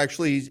 No,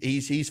 actually,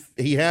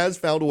 he has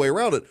found a way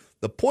around it.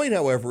 The point,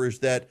 however, is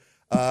that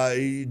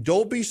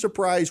don't be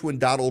surprised when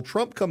Donald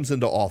Trump comes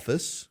into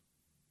office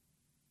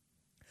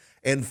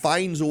and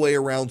finds a way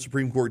around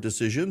Supreme Court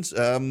decisions,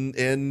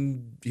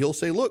 and he'll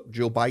say, look,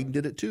 Joe Biden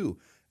did it too.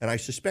 And I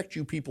suspect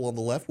you people on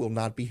the left will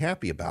not be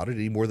happy about it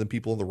any more than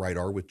people on the right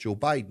are with Joe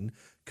Biden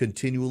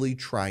continually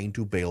trying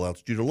to bail out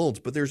student loans.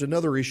 But there's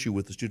another issue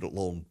with the student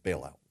loan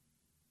bailout.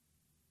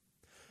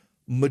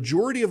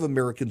 Majority of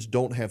Americans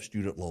don't have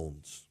student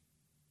loans.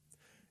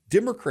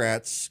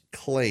 Democrats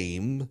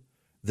claim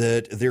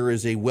that there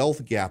is a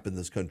wealth gap in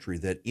this country,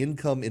 that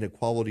income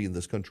inequality in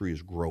this country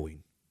is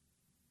growing.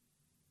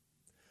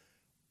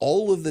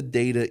 All of the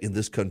data in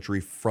this country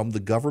from the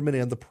government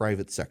and the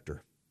private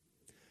sector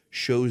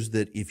shows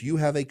that if you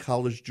have a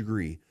college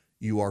degree,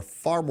 you are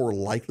far more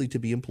likely to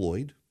be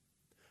employed.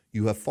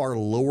 you have far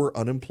lower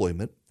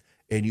unemployment,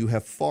 and you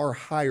have far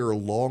higher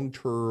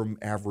long-term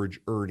average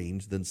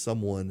earnings than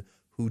someone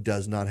who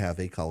does not have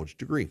a college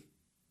degree.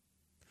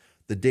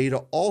 The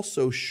data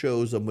also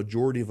shows a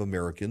majority of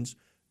Americans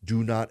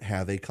do not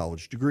have a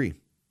college degree.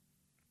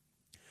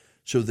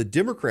 So the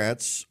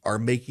Democrats are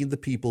making the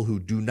people who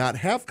do not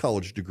have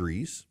college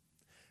degrees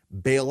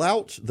bail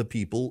out the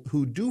people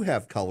who do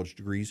have college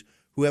degrees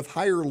who have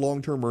higher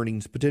long-term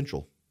earnings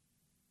potential.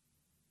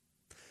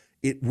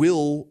 It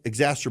will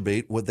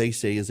exacerbate what they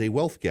say is a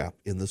wealth gap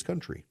in this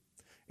country.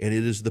 And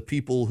it is the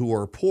people who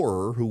are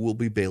poorer who will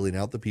be bailing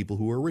out the people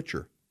who are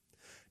richer.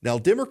 Now,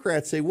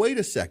 Democrats say, wait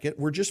a second,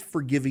 we're just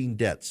forgiving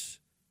debts.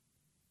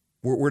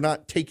 We're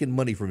not taking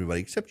money from anybody,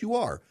 except you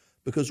are.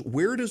 Because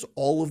where does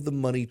all of the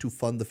money to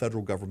fund the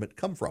federal government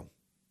come from?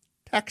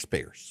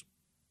 Taxpayers.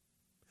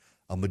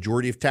 A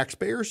majority of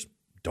taxpayers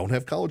don't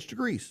have college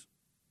degrees.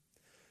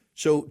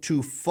 So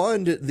to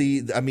fund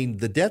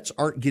the debts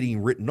aren't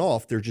getting written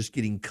off, they're just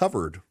getting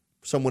covered.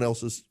 Someone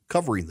else is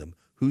covering them.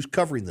 Who's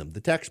covering them?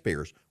 The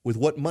taxpayers. With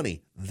what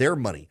money? Their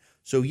money.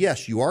 So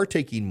yes, you are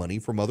taking money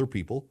from other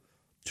people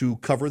to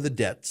cover the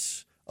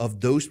debts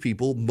of those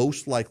people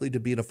most likely to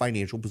be in a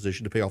financial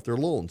position to pay off their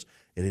loans,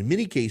 and in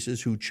many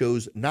cases who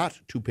chose not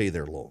to pay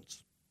their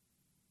loans.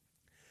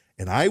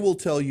 And I will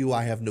tell you,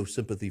 I have no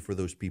sympathy for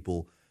those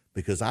people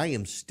because I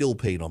am still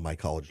paying on my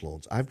college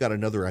loans. I've got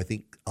another, I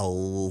think,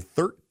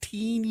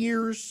 13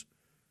 years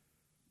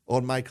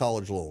on my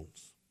college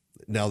loans.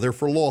 Now, they're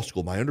for law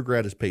school. My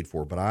undergrad is paid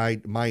for,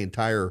 but my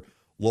entire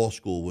law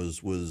school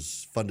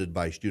was funded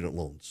by student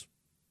loans.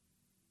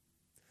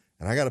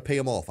 And I got to pay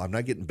them off. I'm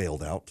not getting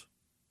bailed out.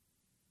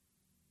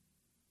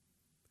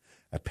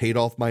 I paid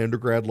off my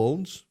undergrad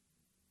loans.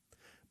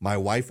 My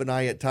wife and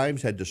I at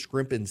times had to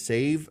scrimp and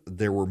save.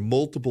 There were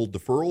multiple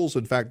deferrals.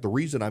 In fact, the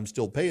reason I'm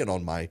still paying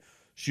on my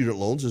student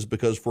loans is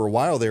because for a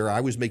while there,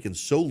 I was making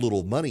so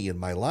little money in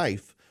my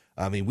life.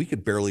 I mean, we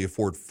could barely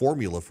afford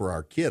formula for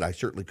our kid. I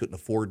certainly couldn't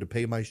afford to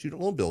pay my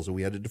student loan bills, and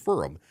we had to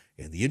defer them.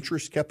 And the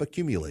interest kept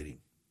accumulating.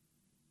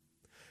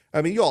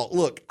 I mean, y'all,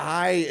 look,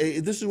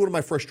 this is one of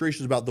my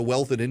frustrations about the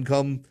wealth and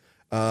income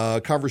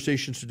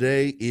conversations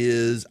today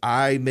is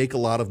I make a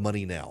lot of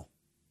money now.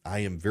 I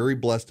am very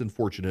blessed and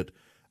fortunate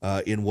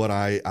in what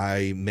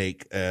I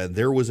make.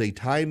 There was a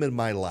time in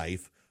my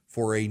life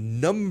for a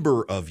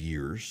number of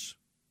years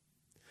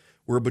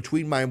where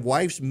between my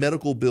wife's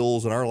medical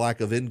bills and our lack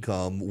of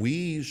income,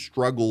 we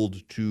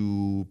struggled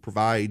to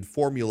provide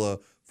formula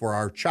for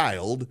our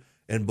child.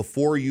 And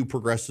before you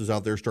progressives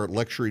out there start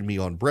lecturing me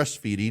on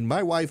breastfeeding,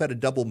 my wife had a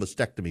double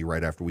mastectomy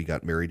right after we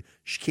got married.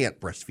 She can't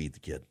breastfeed the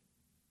kid.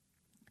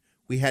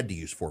 We had to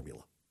use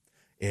formula.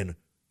 And,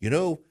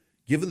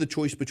 given the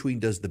choice between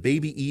does the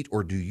baby eat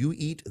or do you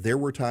eat, there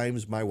were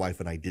times my wife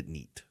and I didn't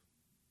eat.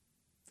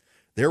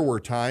 There were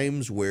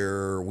times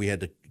where we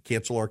had to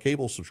cancel our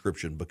cable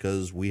subscription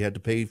because we had to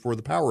pay for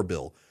the power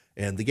bill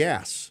and the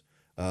gas.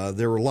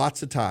 There were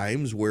lots of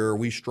times where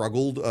we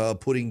struggled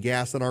putting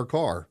gas in our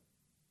car.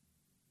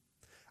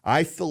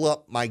 I fill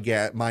up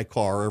my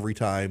car every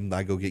time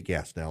I go get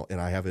gas now, and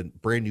I have a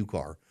brand new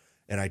car,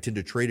 and I tend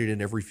to trade it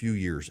in every few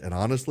years. And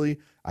honestly,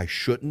 I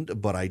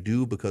shouldn't, but I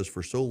do because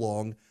for so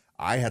long,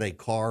 I had a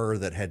car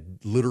that had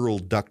literal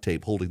duct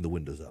tape holding the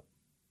windows up.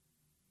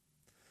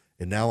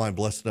 And now I'm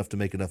blessed enough to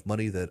make enough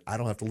money that I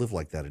don't have to live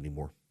like that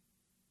anymore.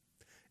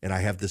 And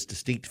I have this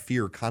distinct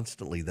fear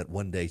constantly that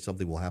one day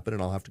something will happen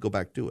and I'll have to go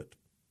back to it.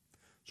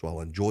 So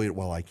I'll enjoy it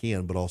while I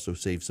can, but also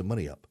save some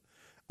money up.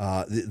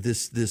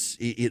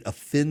 It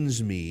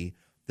offends me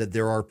that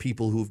there are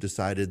people who have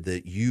decided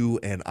that you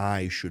and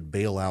I should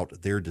bail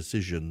out their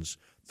decisions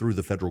through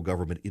the federal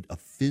government. It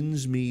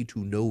offends me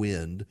to no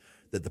end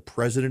that the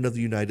president of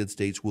the United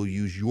States will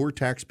use your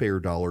taxpayer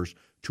dollars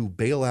to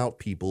bail out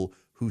people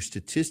who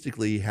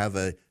statistically have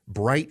a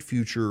bright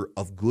future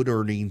of good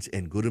earnings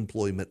and good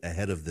employment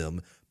ahead of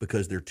them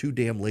because they're too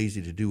damn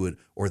lazy to do it,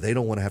 or they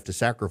don't want to have to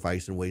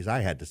sacrifice in ways I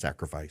had to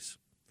sacrifice.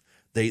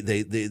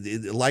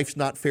 Life's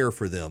not fair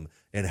for them.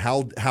 And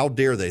how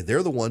dare they?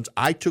 They're the ones.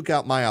 I took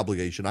out my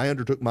obligation. I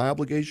undertook my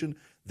obligation.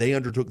 They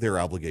undertook their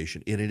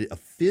obligation. And it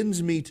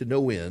offends me to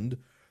no end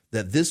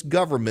that this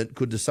government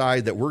could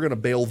decide that we're going to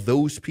bail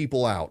those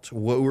people out.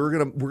 We're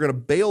going to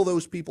bail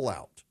those people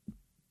out.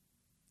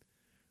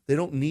 They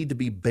don't need to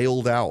be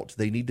bailed out.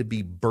 They need to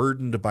be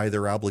burdened by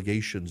their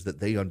obligations that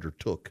they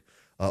undertook.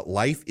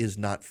 Life is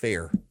not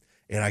fair.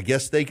 And I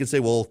guess they could say,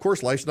 well, of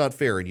course, life's not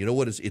fair. And you know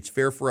what? It's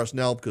fair for us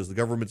now because the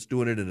government's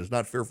doing it, and it's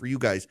not fair for you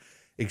guys.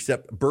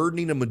 Except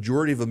burdening a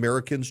majority of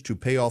Americans to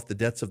pay off the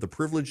debts of the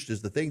privileged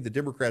is the thing the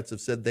Democrats have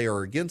said they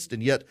are against,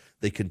 and yet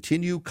they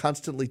continue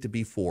constantly to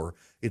be for.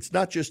 It's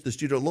not just the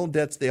student loan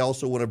debts. They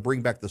also want to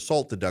bring back the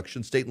SALT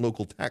deduction, state and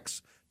local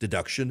tax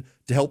deduction,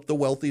 to help the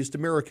wealthiest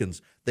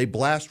Americans. They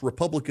blast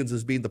Republicans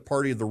as being the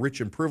party of the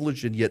rich and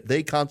privileged, and yet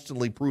they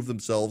constantly prove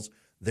themselves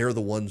they're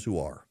the ones who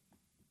are.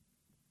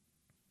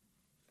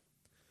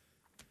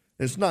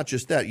 And it's not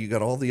just that. You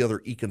got all the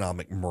other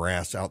economic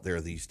morass out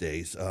there these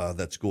days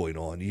that's going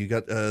on. You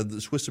got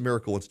the Swiss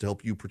America wants to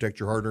help you protect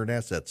your hard-earned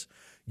assets.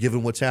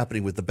 given what's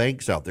happening with the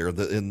banks out there,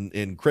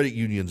 in credit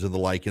unions and the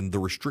like, and the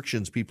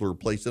restrictions people are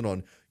placing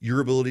on your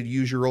ability to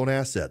use your own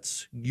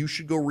assets. You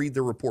should go read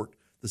their report,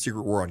 The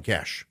Secret War on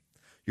Cash.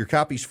 Your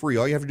copy's free.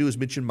 All you have to do is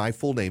mention my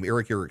full name,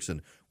 Eric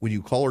Erickson, when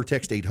you call or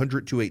text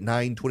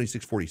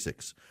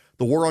 800-289-2646.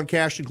 The war on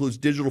cash includes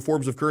digital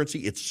forms of currency.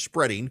 It's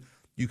spreading.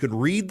 You can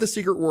read The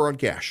Secret War on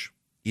Cash.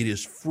 It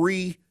is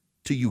free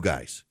to you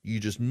guys. You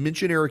just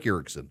mention Eric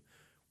Erickson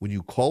when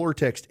you call or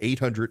text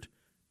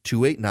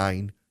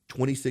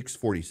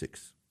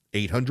 800-289-2646.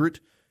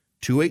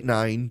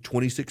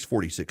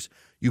 800-289-2646.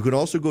 You can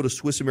also go to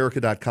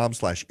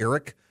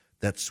SwissAmerica.com/Eric.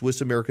 That's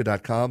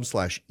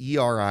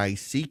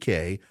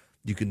SwissAmerica.com/ERICK.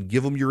 You can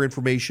give them your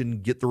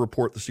information, get the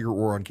report, The Secret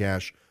War on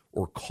Cash,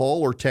 or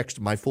call or text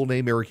my full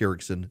name, Eric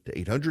Erickson, to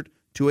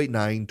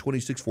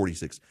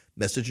 800-289-2646.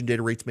 Message and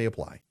data rates may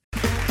apply.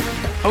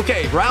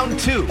 Okay, round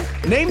two.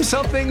 Name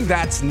something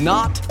that's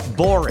not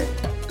boring.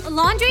 A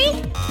laundry?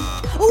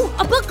 Ooh,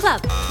 a book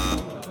club.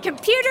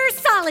 Computer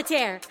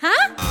solitaire,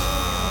 huh?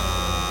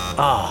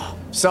 Ah,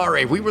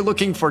 sorry, we were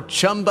looking for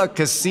Chumba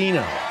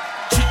Casino.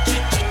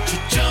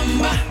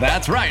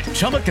 That's right,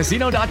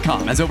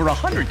 ChumbaCasino.com has over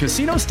 100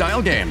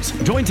 casino-style games.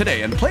 Join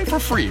today and play for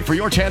free for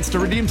your chance to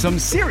redeem some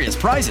serious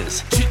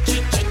prizes.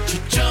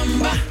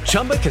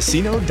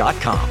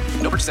 ChumbaCasino.com.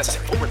 No purchase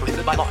necessary. Void where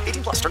prohibited by law.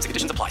 18+. Terms and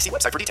conditions apply. See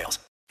website for details.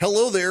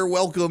 Hello there.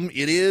 Welcome.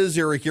 It is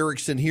Eric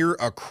Erickson here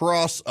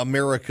across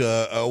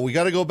America. We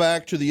got to go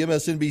back to the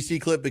MSNBC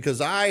clip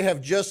because I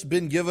have just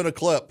been given a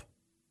clip.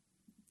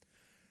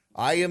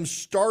 I am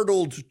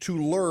startled to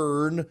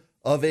learn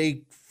of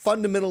a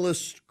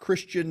fundamentalist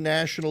Christian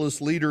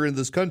nationalist leader in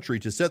this country.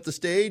 To set the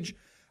stage,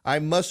 I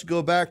must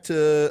go back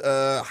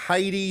to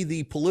Heidi,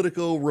 the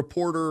Politico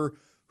reporter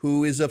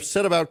who is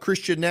upset about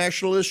Christian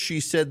nationalists. She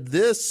said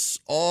this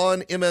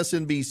on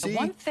MSNBC. The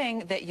one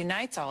thing that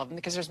unites all of them,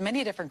 because there's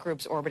many different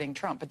groups orbiting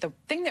Trump, but the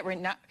thing that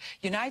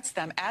unites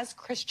them as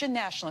Christian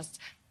nationalists,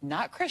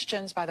 not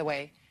Christians, by the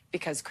way,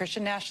 because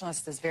Christian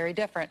nationalists is very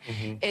different,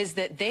 is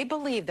that they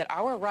believe that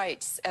our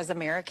rights as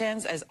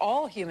Americans, as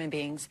all human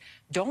beings,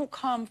 don't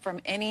come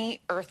from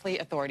any earthly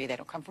authority. They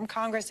don't come from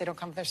Congress. They don't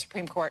come from the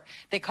Supreme Court.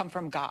 They come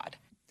from God.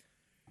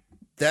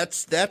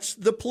 That's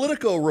the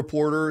Politico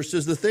reporter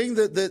says the thing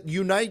that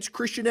unites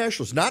Christian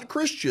nationalists, not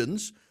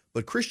Christians,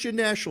 but Christian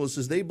nationalists,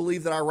 is they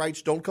believe that our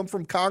rights don't come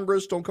from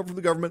Congress, don't come from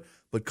the government,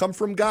 but come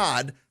from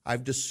God.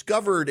 I've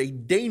discovered a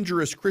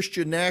dangerous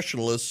Christian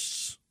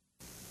nationalist.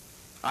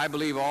 I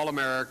believe all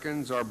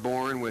Americans are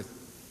born with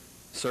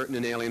certain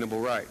inalienable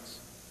rights.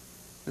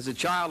 As a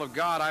child of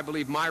God, I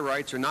believe my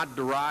rights are not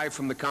derived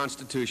from the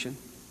Constitution.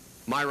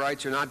 My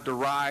rights are not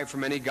derived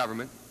from any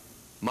government.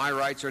 My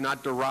rights are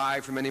not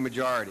derived from any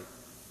majority.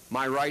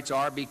 My rights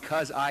are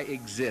because I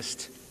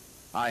exist.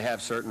 I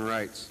have certain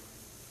rights.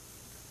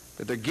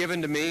 That they're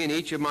given to me and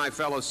each of my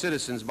fellow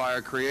citizens by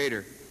our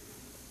Creator,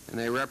 and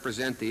they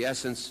represent the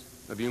essence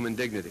of human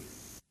dignity.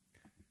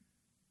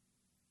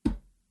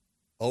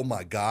 Oh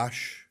my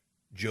gosh,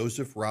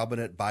 Joseph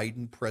Robinette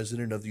Biden,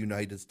 President of the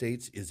United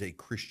States, is a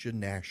Christian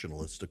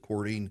nationalist,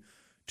 according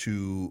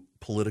to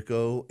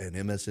Politico and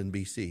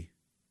MSNBC.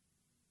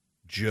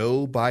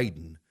 Joe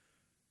Biden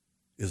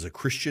is a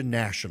Christian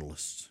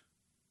nationalist.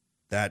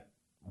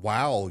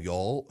 Wow,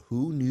 y'all,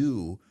 who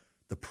knew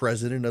the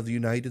President of the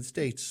United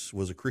States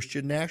was a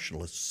Christian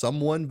nationalist?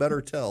 Someone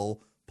better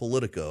tell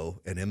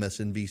Politico and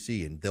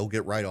MSNBC, and they'll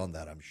get right on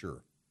that, I'm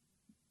sure.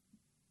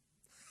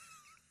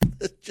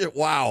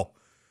 Wow.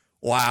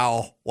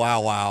 This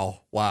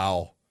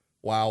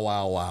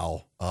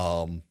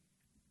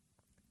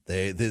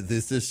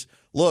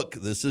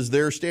is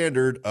their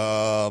standard.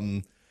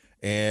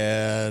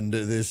 And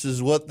this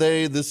is what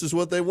they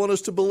want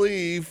us to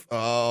believe.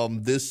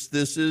 This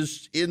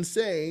is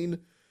insane.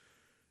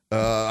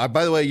 By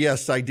the way,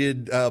 yes, I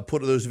did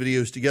put those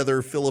videos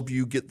together. Philip,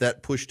 you get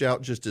that pushed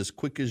out just as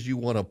quick as you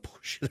want to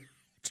push it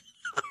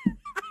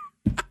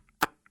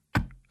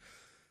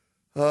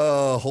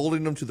out.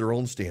 Holding them to their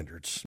own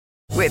standards.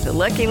 With the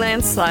Lucky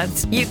Land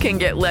Slots, you can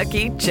get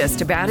lucky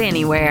just about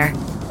anywhere.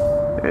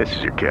 This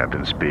is your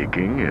captain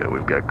speaking.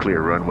 We've got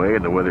clear runway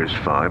and the weather's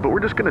fine, but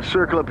we're just going to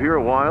circle up here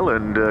a while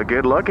and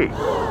get lucky.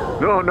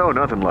 No,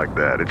 nothing like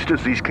that. It's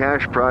just these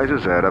cash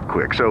prizes add up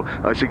quick. So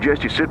I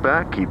suggest you sit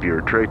back, keep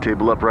your tray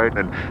table upright,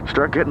 and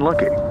start getting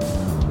lucky.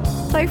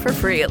 Play for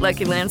free at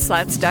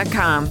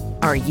LuckyLandSlots.com.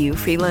 Are you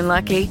feeling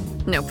lucky?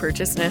 No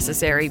purchase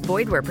necessary.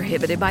 Void where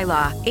prohibited by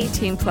law.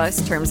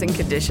 18+ terms and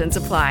conditions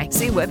apply.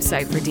 See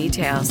website for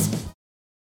details.